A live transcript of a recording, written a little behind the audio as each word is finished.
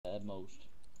most.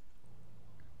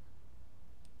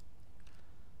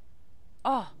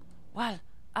 Oh, well,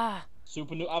 I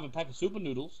have a pack of super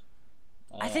noodles.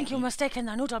 I think you're mistaken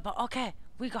the noodle, but okay,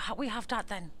 we have that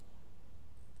then.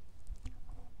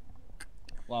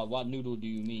 Well, what noodle do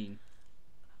you mean?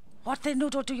 What the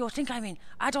noodle do you think I mean?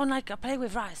 I don't like to play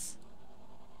with rice.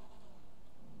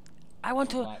 I want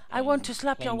to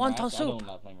slap your wonton soup. I don't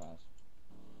like plain rice.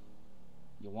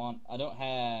 You want? I don't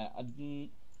have. I'm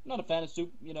not a fan of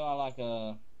soup. You know,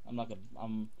 I'm like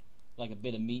a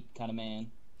bit of meat kind of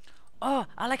man. Oh,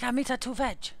 I like a meat to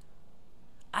veg.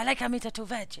 I like a meat to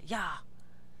veg. Yeah.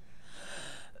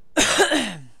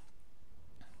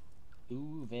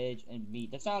 Ooh, veg and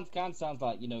meat. That kind of sounds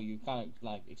like, you know, you're kind of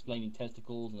like explaining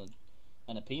testicles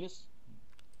and a penis.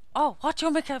 Oh, what do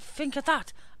you make think of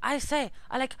that? I say,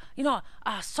 I like, you know,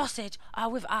 a sausage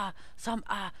with some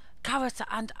carrots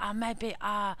and maybe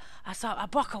a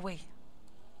broccoli.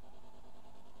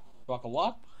 Broccoli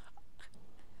what?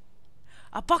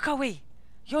 A broccoli.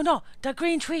 You know, the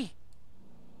green tree.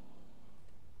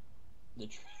 The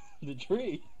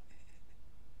tree?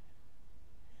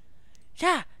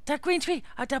 Yeah, the green tree,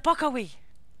 the broccoli.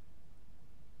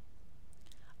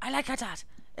 I like that.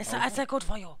 It's good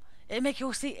for you. It make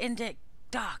you see in the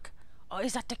dark. Or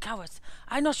is that the carrots?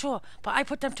 I'm not sure, but I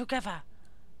put them together.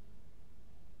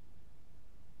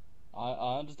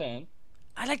 I understand.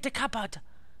 I like the cupboard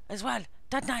as well.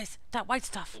 That nice, that white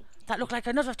stuff. That look like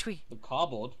another tree. The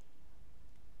cardboard?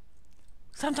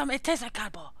 Sometimes it tastes like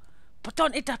cardboard. But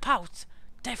don't eat the pouch.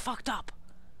 They fucked up.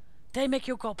 They make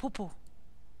you go poo-poo.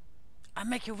 And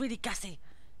make you really gassy.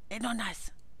 It's not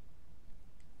nice.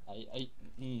 Are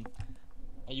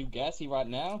you gassy right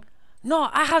now? No,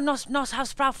 I have not have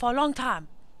sprout for a long time.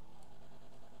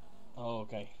 Oh,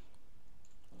 okay.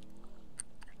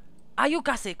 Are you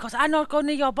gassy? Cause I'm not going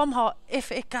near your bum hole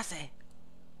if it's gassy.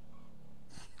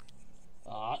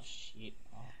 Ah, shit.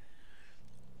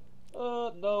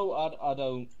 No, I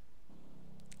don't.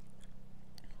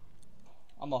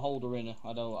 I'm a holder in.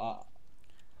 I'm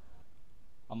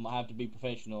gonna have to be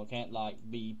professional. I can't like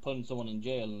be putting someone in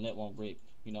jail and let one rip.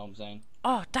 You know what I'm saying?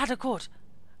 Oh, that's good.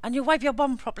 And you wipe your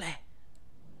bum properly,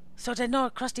 so there's no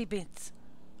crusty bits.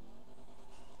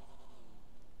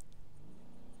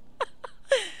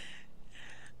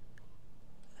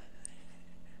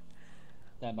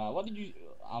 What did you?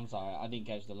 I'm sorry, I didn't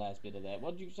catch the last bit of that.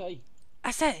 What did you say?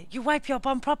 I said you wipe your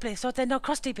bum properly, so there's no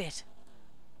crusty bit.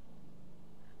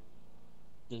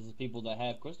 There's people that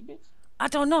have crusty bits? I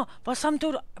don't know, but some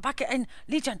dude back in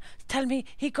Legion tell me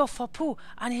he go for poo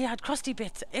and he had crusty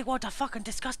bits. It was fucking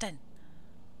disgusting.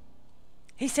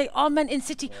 He say all men in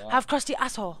city have crusty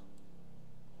asshole.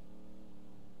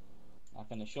 I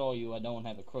can assure you I don't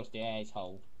have a crusty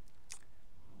asshole.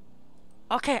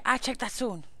 Okay, I'll check that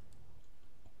soon.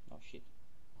 Oh shit.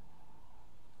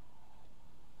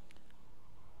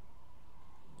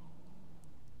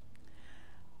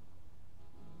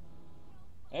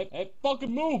 Hey,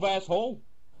 fucking move, asshole!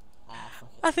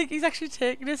 I think he's actually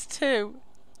taking us to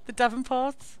the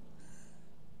Davenports.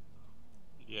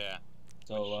 Yeah.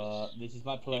 So, this is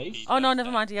my place. Oh no,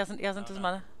 never mind, he hasn't, doesn't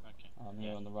matter. Okay. I'm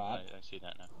here on the right. I see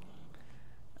that now.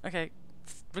 Okay,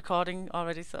 it's recording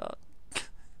already, so...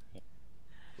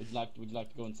 Would you like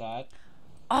to go inside?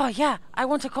 Oh yeah, I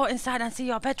want to go inside and see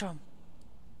your bedroom.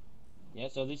 Yeah,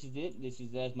 so this is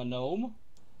it. There's my gnome.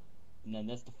 And then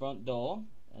that's the front door.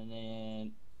 And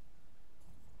then...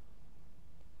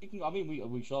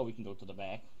 we sure we can go to the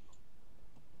back.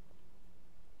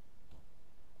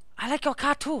 I like your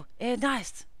car too. It's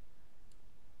nice.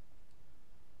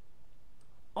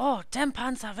 Oh, them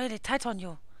pants are really tight on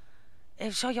you.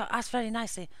 It show your ass very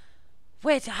nicely.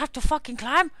 Wait, I have to fucking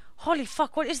climb? Holy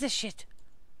fuck, what is this shit?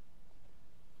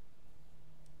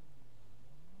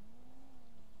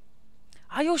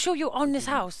 Are you sure you own this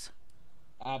house?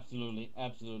 Absolutely,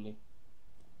 absolutely.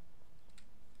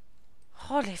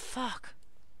 Holy fuck.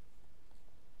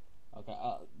 Okay,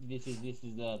 this is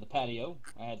the patio.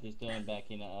 I had this done back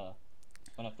in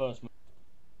when I first moved.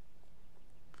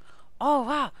 Oh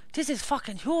wow, this is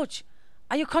fucking huge.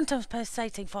 Are you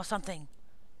contemplating for something?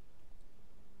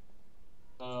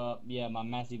 Yeah, my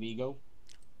massive ego.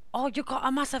 Oh, you got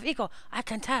a massive ego, I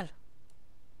can tell.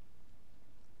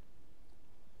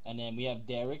 And then we have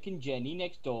Derek and Jenny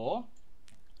next door.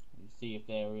 Let's see if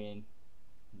they're in.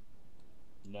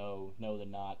 No, they're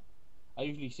not. I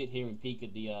usually sit here and peek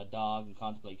at the dog and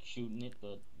contemplate shooting it,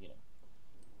 but you know.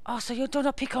 Oh, so you do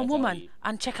not pick on woman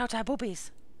and check out her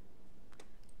boobies?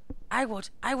 I would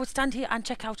stand here and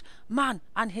check out man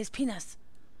and his penis.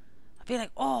 I'd be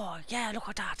like, oh yeah, look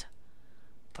at that.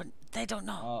 But they don't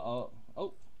know.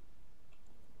 Oh.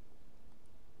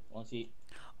 Want to see?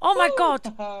 Oh my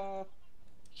god! Woo!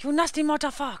 You nasty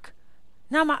motherfucker!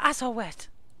 Now my ass are wet.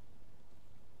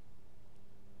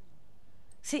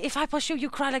 See, if I push you, you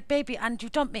cry like baby and you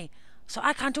dump me. So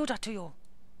I can't do that to you.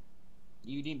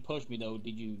 You didn't push me though,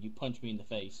 did you? You punched me in the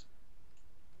face.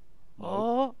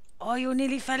 No. Oh, you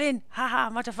nearly fell in. Haha,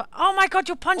 motherfucker. Oh my god,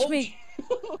 you punched me.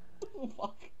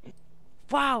 Fuck.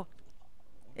 Wow.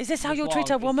 Is this how Miss you Wong, treat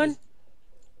a woman?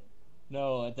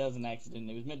 No, that was an accident.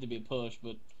 It was meant to be a push,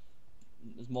 but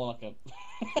it's more like a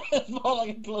it's more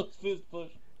like a close fist push.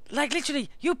 Like literally,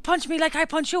 you punch me like I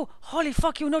punch you. Holy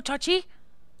fuck, you know touchy?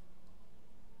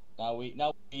 Now we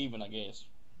even, I guess.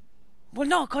 Well,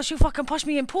 no, cause you fucking push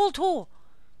me in pool too.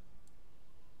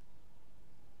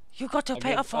 You got to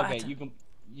pay up for okay, it. you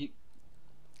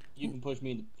can push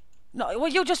me in the... No, well,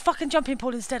 you just fucking jump in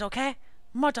pool instead, okay?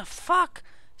 Motherfuck.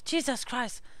 Jesus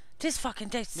Christ. This fucking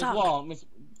day sucks. Miss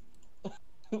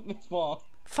Wong, Miss Wong.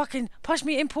 Fucking push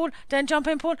me in pool, then jump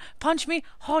in pool, punch me.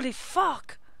 Holy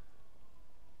fuck.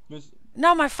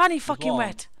 Now my fanny fucking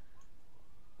wet.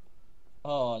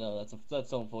 Oh no, that's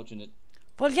so unfortunate.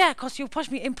 Well, yeah, cause you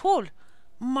pushed me in pool.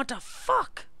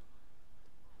 Motherfuck.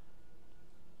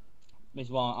 Miss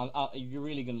Wong, you're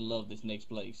really gonna love this next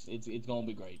place. It's gonna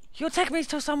be great. You take me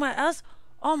to somewhere else?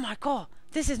 Oh my god,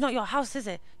 this is not your house, is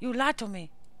it? You lied to me.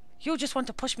 You just want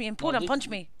to push me in pool and punch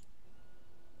me.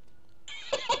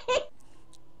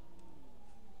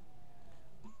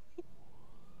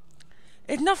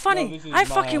 It's not funny. No, I'm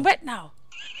fucking wet now.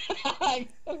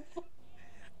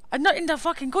 I'm not in the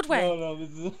fucking good way. No, this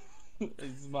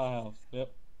is my house.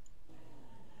 Yep.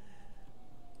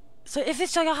 So if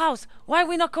it's your house, why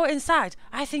we not go inside?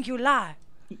 I think you lie.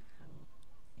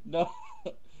 No,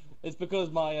 it's because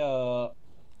my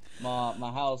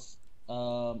my house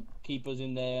keeper's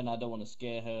in there, and I don't want to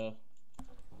scare her.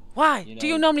 Why? You know? Do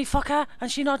you normally fuck her and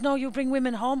she not know you bring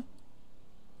women home?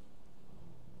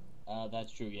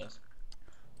 That's true. Yes.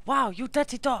 Wow, you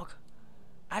dirty dog.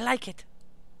 I like it.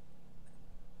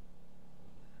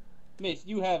 Miss,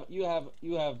 you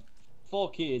have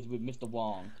 4 kids with Mr.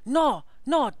 Wong. No,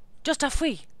 just a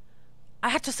 3. I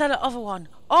had to sell the other one.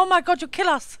 Oh my god, you kill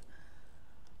us.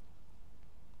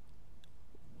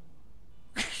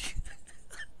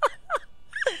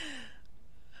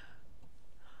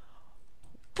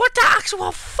 What the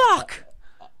actual fuck?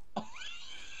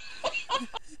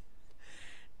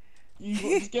 You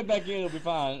just get back in, it'll be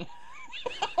fine.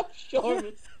 I'm sure of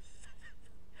it.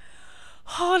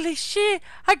 Holy shit,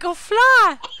 I go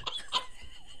fly.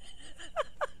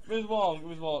 Miss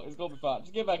Wong, it's gonna be fine.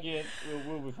 Just get back in,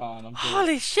 we'll be fine, I'm sure.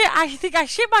 Holy shit, I think I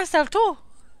shit myself too.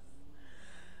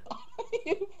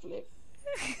 You flip.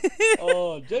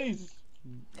 Oh, Jesus.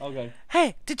 Okay.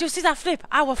 Hey, did you see that flip?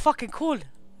 I was fucking cool.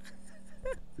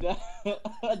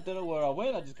 I don't know where I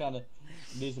went, I just kind of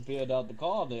disappeared out the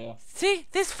car there. See,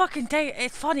 this fucking day,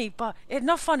 it's funny, but it's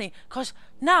not funny, cause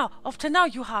now, up to now,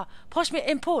 you have pushed me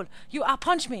in pool, you have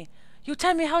punched me, you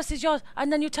tell me house is yours,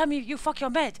 and then you tell me you fuck your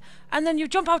mate, and then you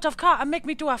jump out of car and make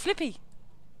me do a flippy.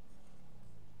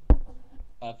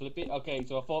 Flippy? Okay,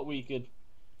 so I thought we could,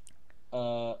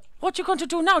 What you going to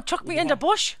do now, chuck me in the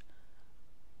bush?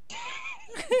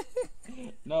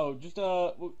 No, just,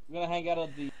 we're gonna hang out at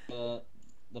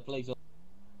the place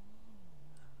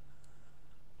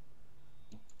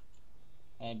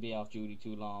and be off duty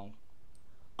too long.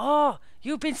 Oh,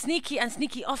 you've been sneaky and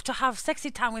sneaky off to have sexy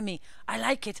time with me. I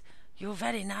like it. You're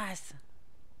very nice.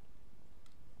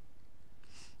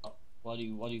 What do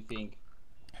you think?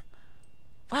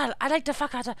 Well, I like the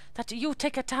fact that you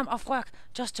take a time off work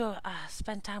just to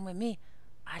spend time with me.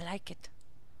 I like it.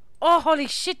 Oh, holy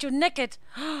shit, you're naked.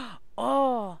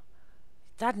 Oh,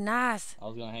 that nice. I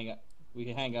was gonna hang out. We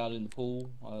can hang out in the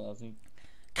pool. I think.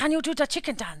 Can you do the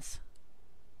chicken dance?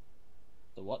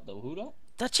 The what? The who da?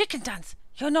 The chicken dance.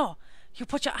 You know, you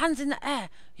put your hands in the air,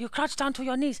 you crouch down to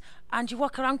your knees, and you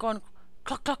walk around going,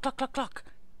 clock, clock, clock, clock, clock.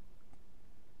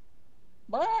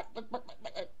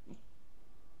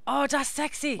 Oh, that's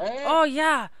sexy. Oh,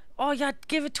 yeah. Oh, yeah,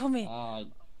 give it to me.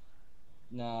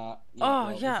 Nah. Oh,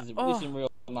 yeah. This Oh. isn't real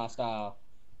my style.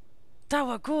 That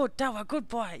were good. That were good,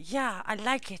 boy. Yeah, I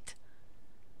like it.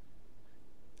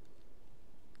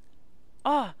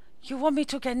 Oh, you want me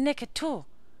to get naked too?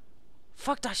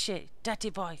 Fuck that shit, dirty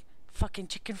boy. Fucking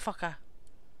chicken fucker.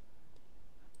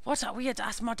 What a weird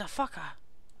ass motherfucker.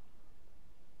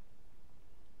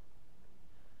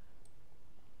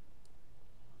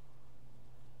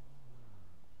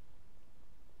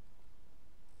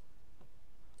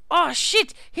 Oh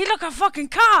shit, he look a fucking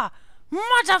car.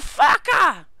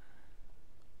 Motherfucker.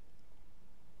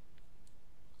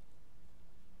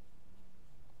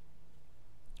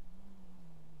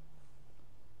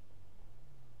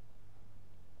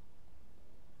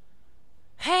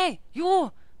 Hey,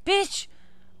 you, bitch!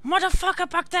 Motherfucker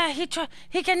back there,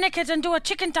 he get naked and do a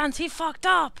chicken dance, he fucked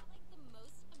up!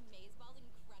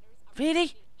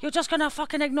 Really? You're just gonna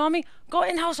fucking ignore me? Go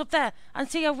in-house up there and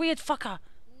see a weird fucker.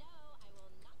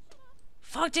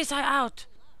 Fuck this, I out.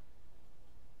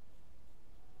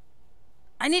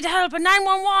 I need help,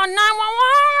 911,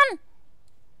 911!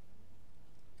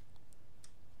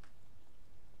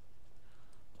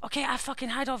 Okay, I fucking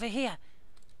hide over here.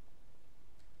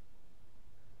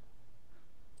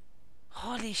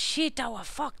 Holy shit, that was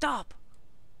fucked up.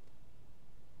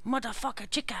 Motherfucker,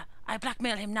 chica, I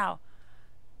blackmail him now.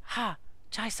 Ha,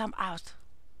 try some out.